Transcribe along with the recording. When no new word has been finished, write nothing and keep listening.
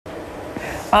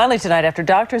Finally tonight, after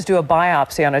doctors do a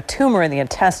biopsy on a tumor in the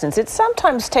intestines, it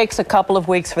sometimes takes a couple of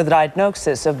weeks for the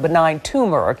diagnosis of benign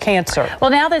tumor or cancer. Well,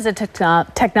 now there's a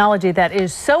technology that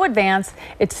is so advanced,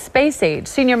 it's space age.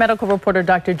 Senior medical reporter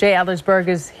Dr. Jay Adlersberg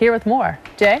is here with more.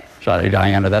 Jay?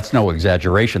 Diana, that's no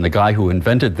exaggeration. The guy who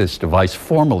invented this device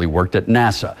formerly worked at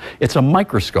NASA. It's a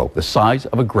microscope the size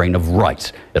of a grain of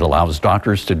rice. It allows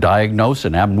doctors to diagnose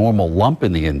an abnormal lump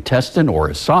in the intestine or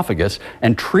esophagus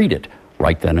and treat it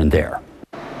right then and there.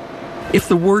 If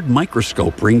the word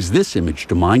microscope brings this image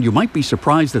to mind, you might be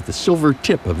surprised that the silver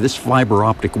tip of this fiber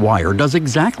optic wire does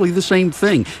exactly the same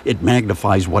thing. It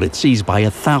magnifies what it sees by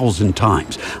 1,000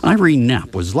 times. Irene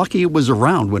Knapp was lucky it was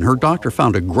around when her doctor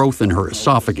found a growth in her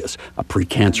esophagus, a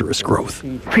precancerous growth.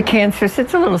 Precancerous,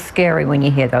 it's a little scary when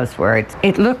you hear those words.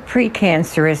 It looked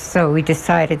precancerous, so we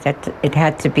decided that it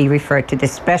had to be referred to the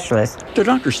specialist. To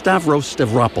Dr. Stavros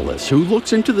Stavropoulos, who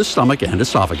looks into the stomach and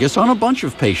esophagus on a bunch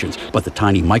of patients, but the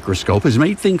tiny microscope has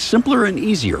made things simpler and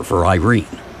easier for Irene.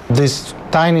 This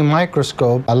tiny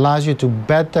microscope allows you to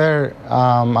better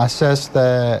assess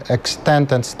the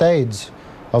extent and stage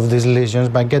of these lesions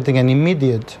by getting an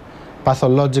immediate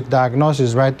pathologic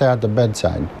diagnosis right there at the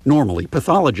bedside. Normally,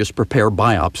 pathologists prepare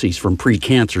biopsies from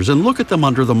precancers and look at them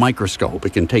under the microscope.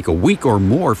 It can take a week or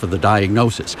more for the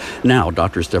diagnosis. Now,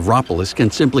 Dr. Stavropoulos can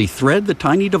simply thread the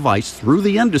tiny device through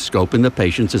the endoscope in the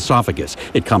patient's esophagus.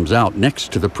 It comes out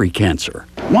next to the precancer.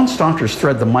 Once doctors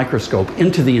thread the microscope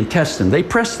into the intestine, they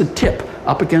press the tip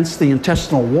up against the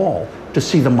intestinal wall to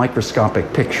see the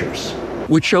microscopic pictures,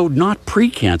 which showed not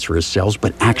precancerous cells,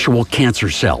 but actual cancer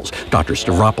cells. Dr.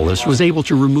 Stavropoulos was able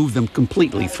to remove them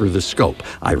completely through the scope.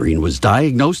 Irene was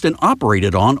diagnosed and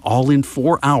operated on all in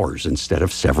 4 hours instead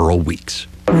of several weeks.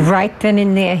 Right then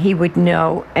and there, he would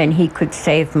know, and he could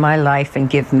save my life and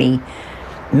give me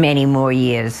many more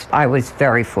years. I was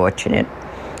very fortunate.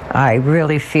 I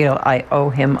really feel I owe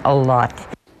him a lot.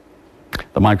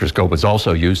 The microscope was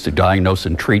also used to diagnose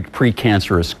and treat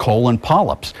precancerous colon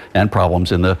polyps and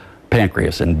problems in the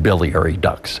pancreas and biliary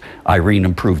ducts. Irene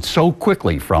improved so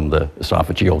quickly from the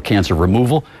esophageal cancer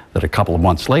removal that a couple of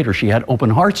months later she had open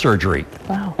heart surgery.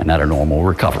 Wow. And had a normal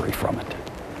recovery from it.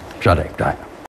 Diana.